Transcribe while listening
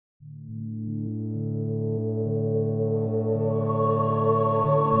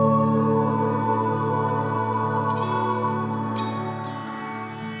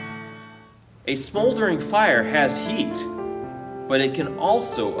A smoldering fire has heat, but it can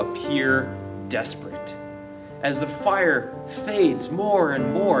also appear desperate. As the fire fades more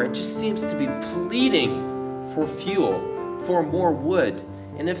and more, it just seems to be pleading for fuel, for more wood.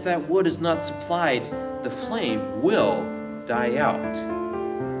 And if that wood is not supplied, the flame will die out.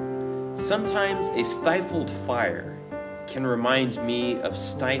 Sometimes a stifled fire can remind me of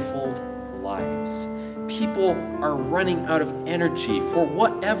stifled lives. People are running out of energy for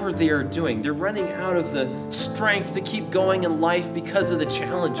whatever they are doing. They're running out of the strength to keep going in life because of the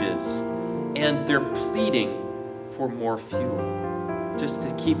challenges. And they're pleading for more fuel, just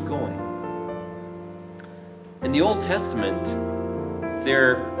to keep going. In the Old Testament,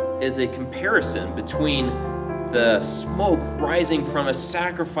 there is a comparison between the smoke rising from a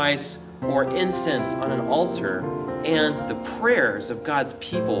sacrifice or incense on an altar and the prayers of God's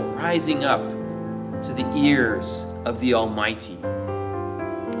people rising up to the ears of the Almighty.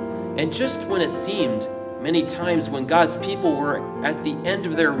 And just when it seemed many times when God's people were at the end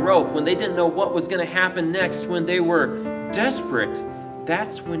of their rope, when they didn't know what was going to happen next, when they were desperate,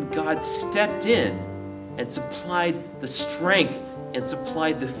 that's when God stepped in and supplied the strength and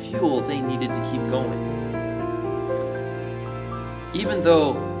supplied the fuel they needed to keep going. Even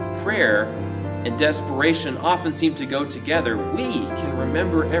though prayer and desperation often seem to go together, we can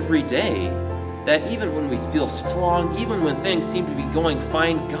remember every day that even when we feel strong, even when things seem to be going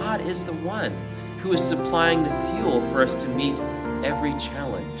fine, God is the one who is supplying the fuel for us to meet every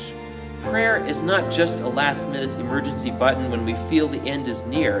challenge. Prayer is not just a last-minute emergency button when we feel the end is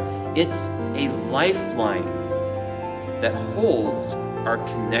near. It's a lifeline that holds our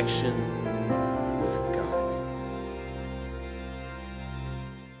connection